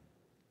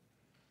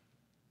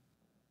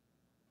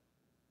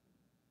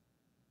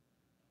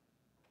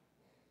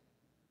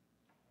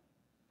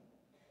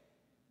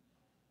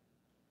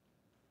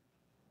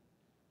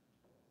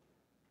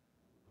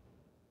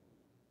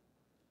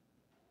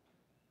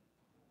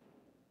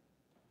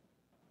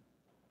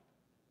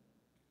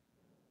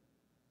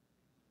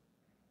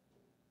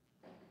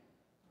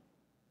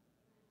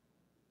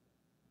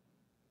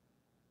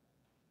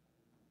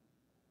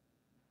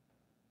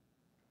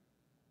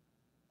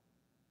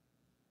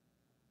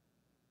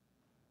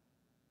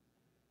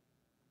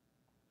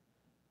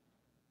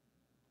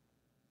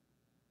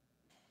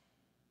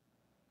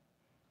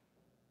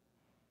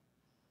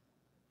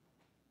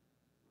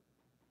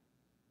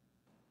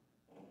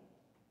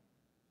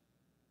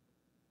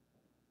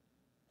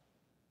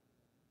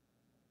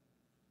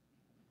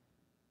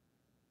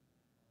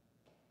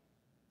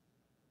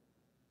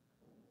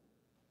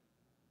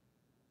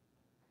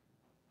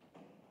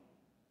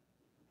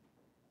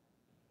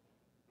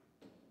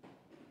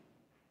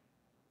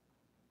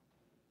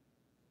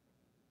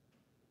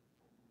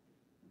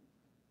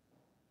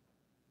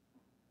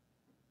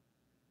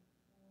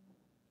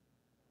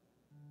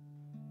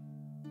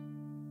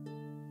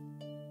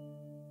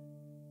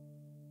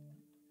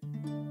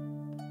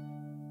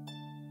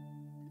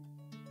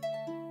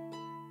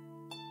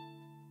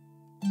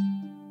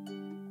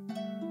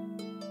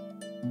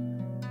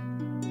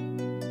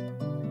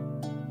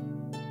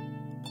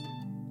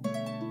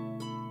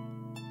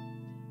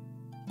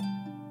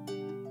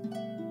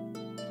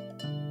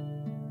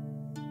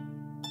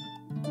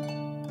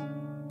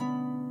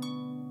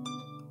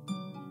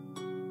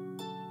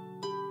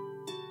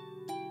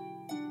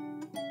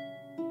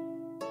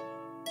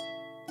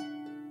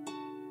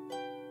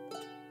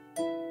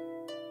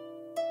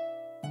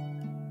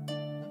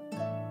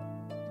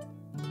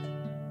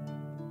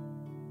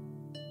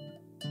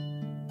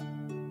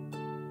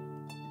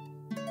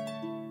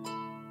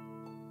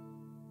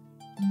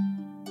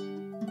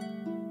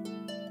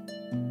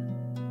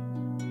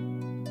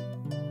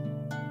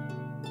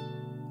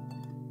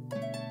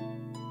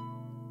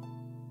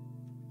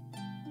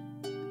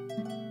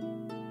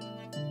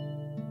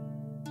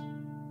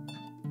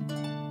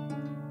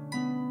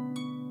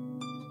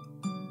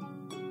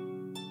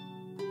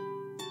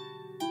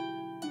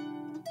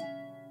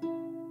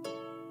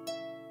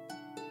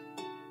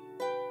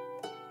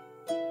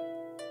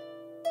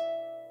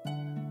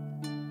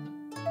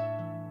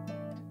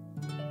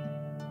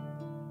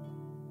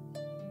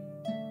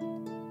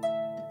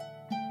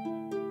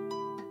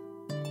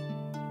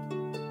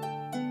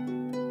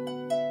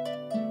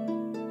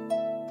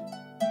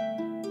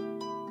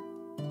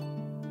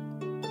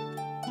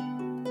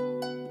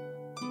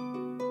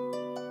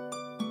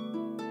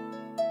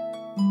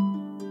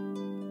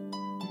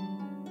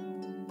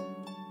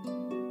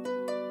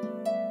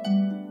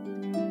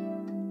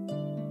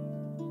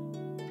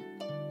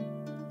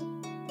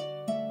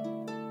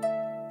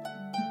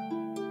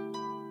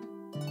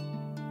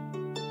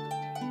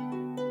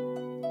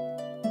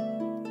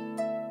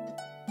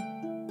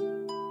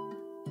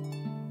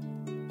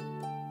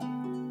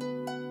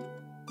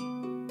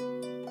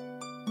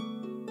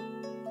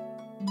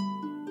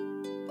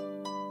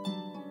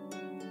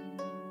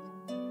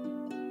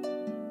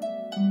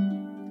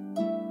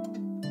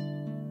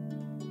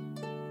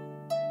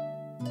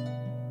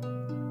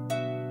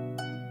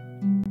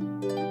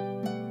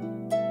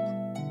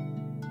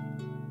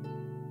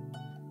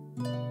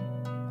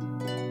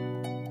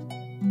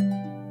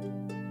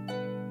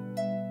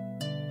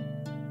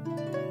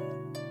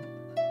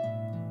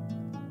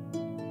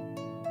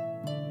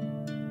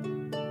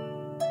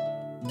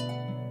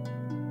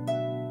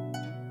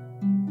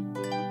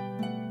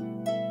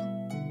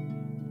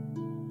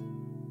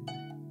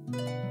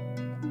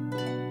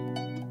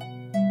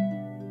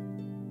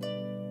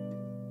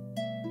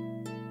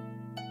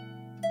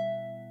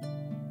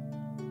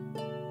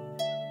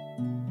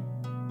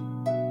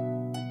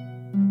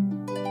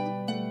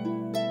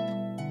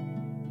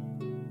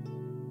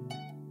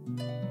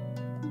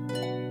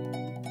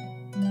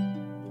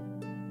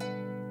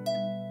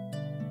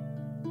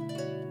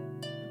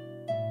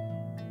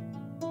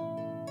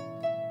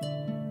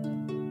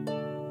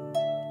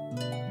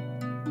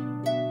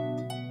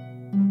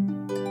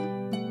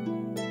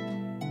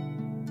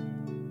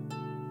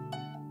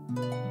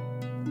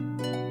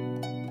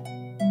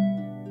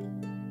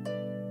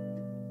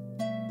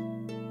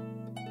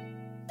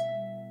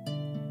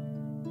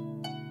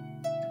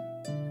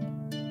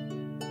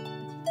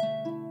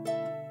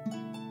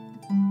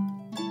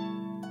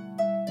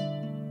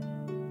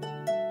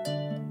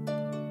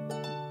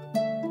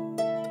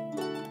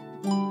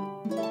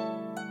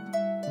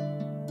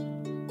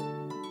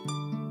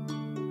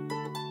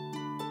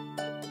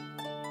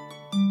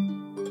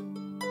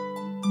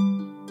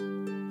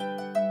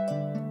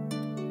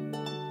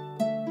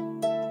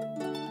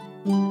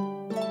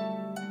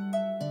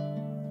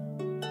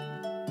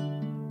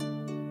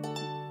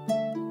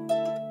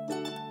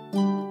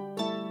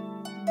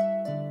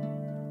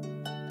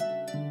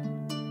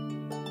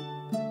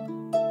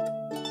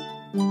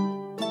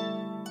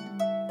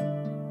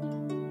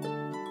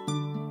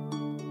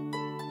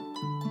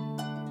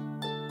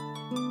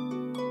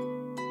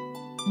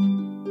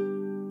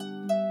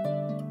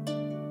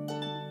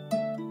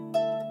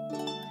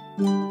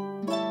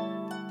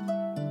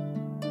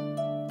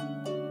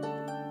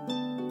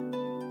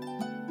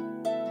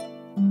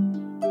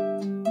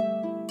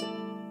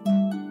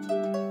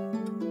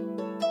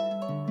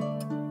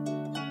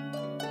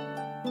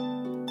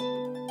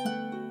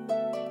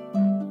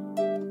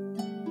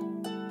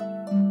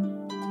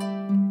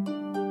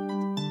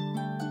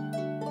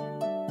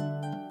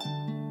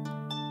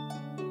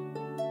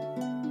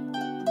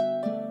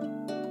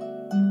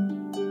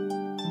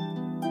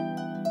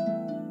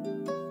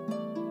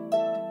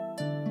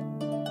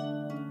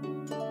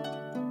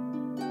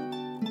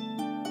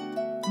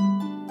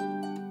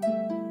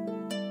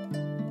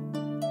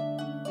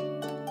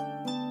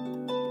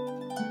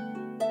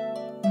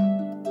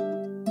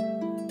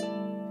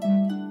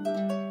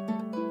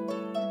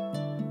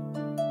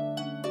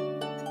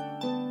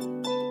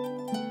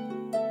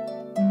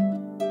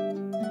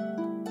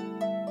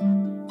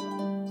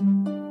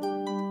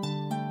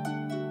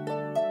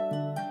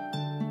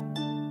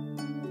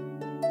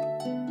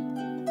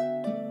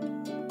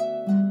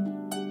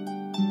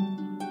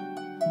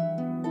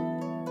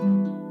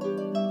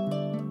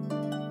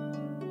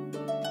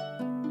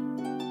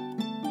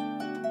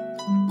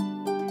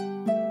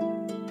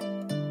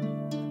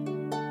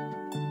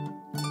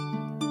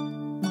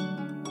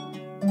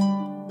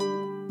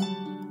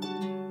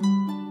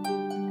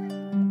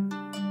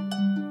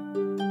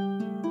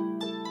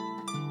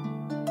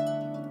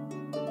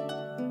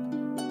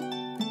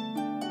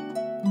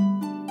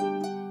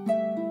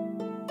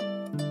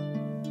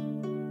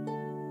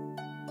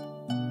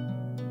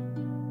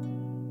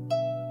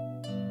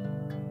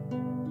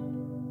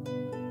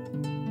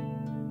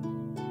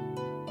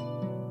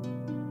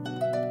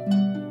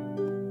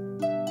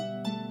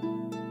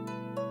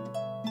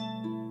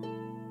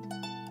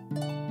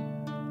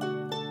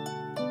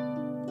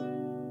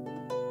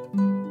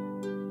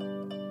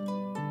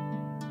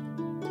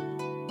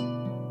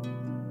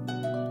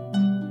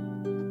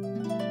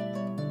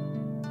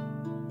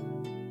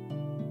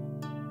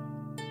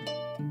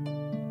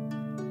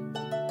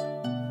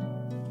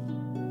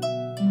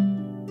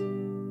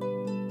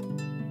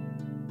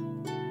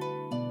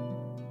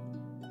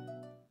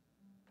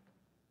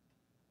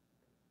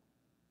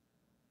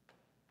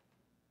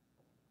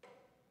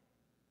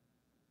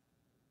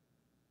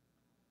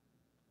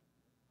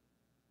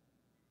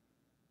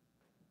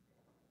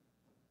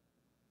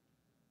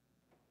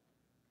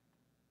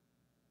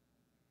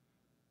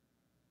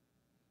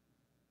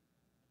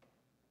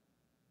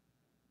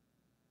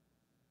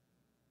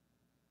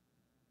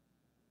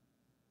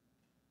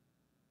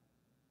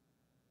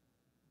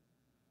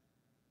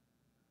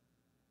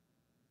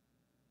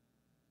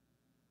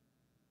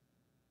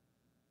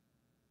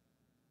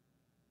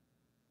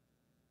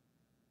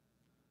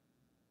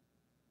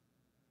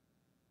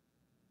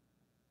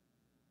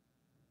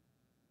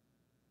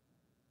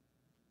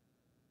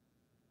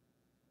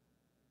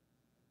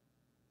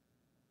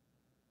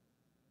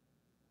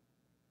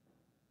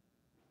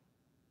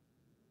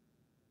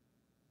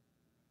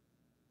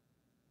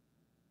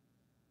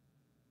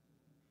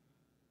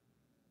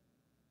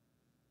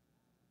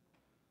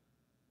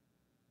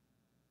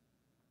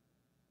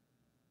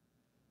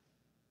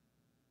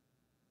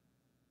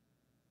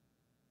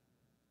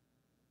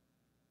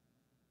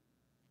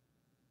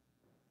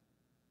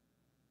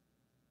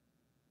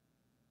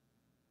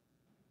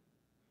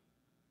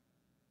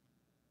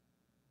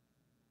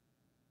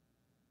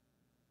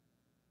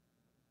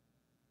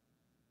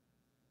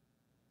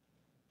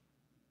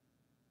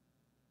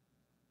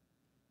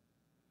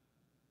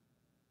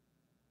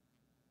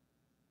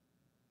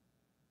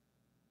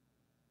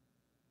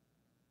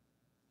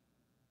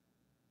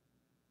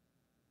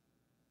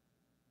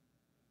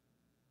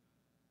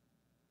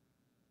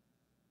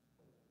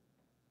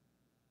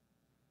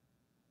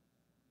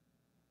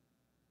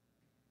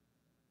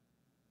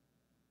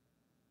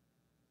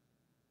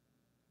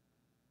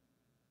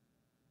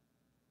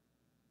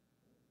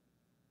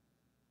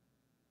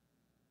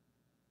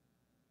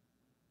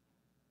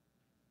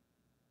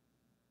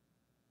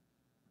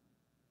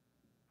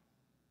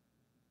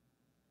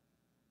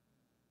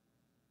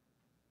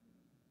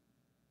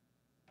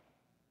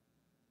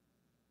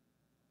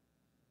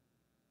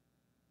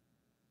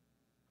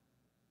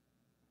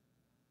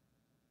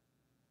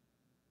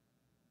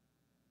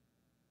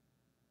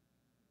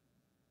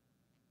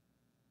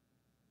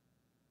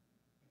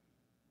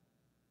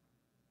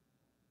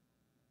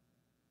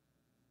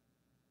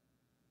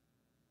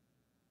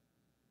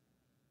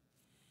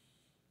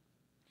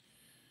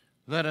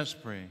 Let us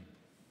pray.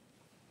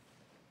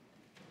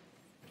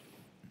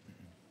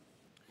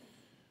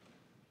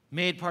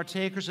 Made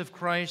partakers of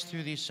Christ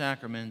through these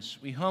sacraments,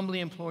 we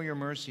humbly implore your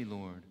mercy,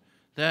 Lord,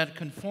 that,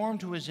 conformed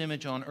to his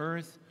image on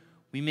earth,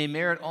 we may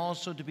merit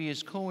also to be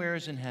his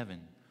co-heirs in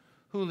heaven,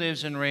 who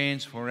lives and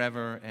reigns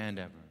forever and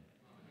ever.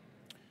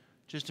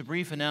 Just a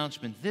brief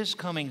announcement. This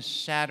coming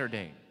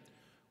Saturday,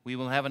 we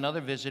will have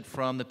another visit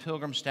from the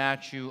pilgrim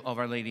statue of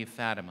Our Lady of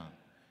Fatima,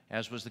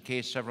 as was the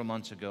case several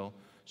months ago.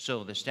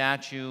 So the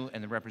statue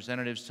and the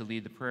representatives to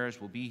lead the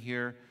prayers will be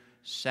here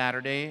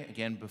Saturday,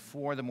 again,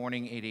 before the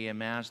morning 8 a.m.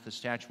 Mass. The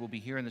statue will be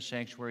here in the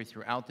sanctuary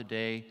throughout the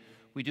day.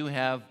 We do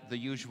have the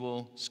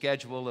usual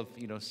schedule of,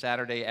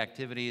 Saturday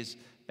activities,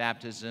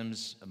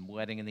 baptisms, a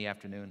wedding in the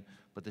afternoon,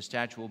 but the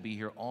statue will be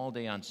here all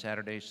day on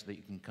Saturday so that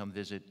you can come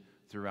visit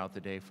throughout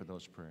the day for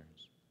those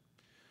prayers.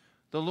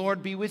 The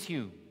Lord be with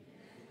you.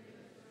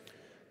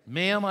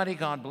 May Almighty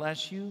God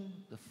bless you,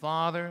 the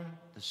Father,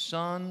 the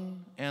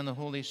Son, and the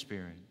Holy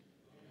Spirit.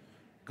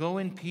 Go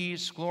in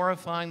peace,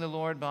 glorifying the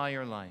Lord by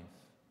your life.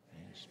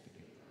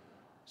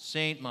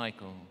 Saint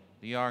Michael,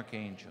 the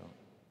Archangel,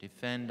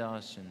 defend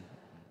us and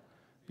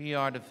be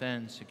our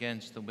defense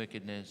against the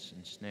wickedness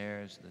and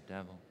snares of the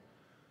devil.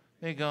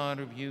 May God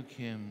rebuke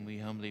him, we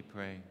humbly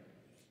pray.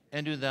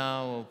 And do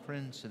thou, O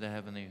Prince of the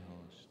heavenly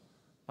host,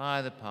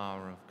 by the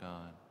power of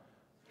God,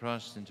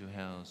 thrust into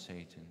hell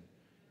Satan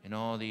and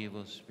all the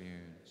evil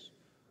spirits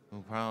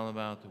who prowl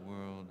about the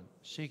world,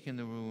 seeking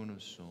the ruin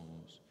of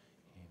souls.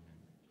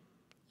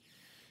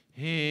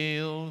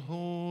 Hail,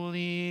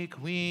 Holy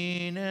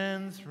Queen,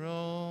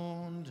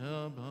 enthroned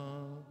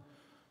above,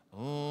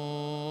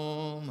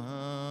 O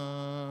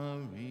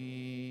Maria.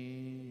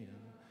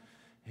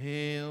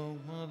 Hail,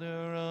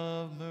 Mother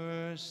of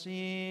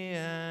mercy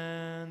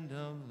and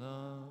of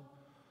love,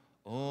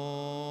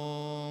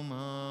 O Maria.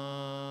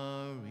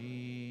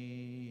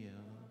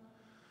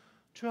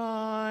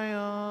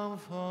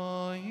 Triumph,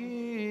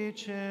 ye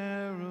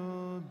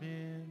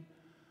cherubim,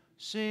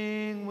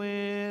 sing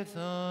with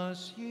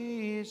us,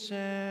 ye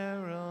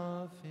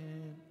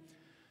seraphim.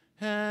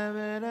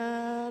 Heaven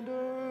and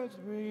earth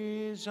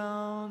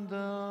resound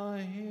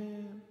the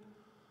hymn.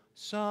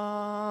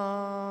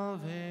 Salve,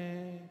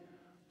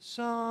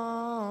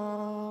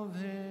 salve,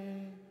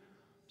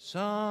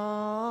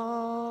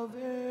 salve.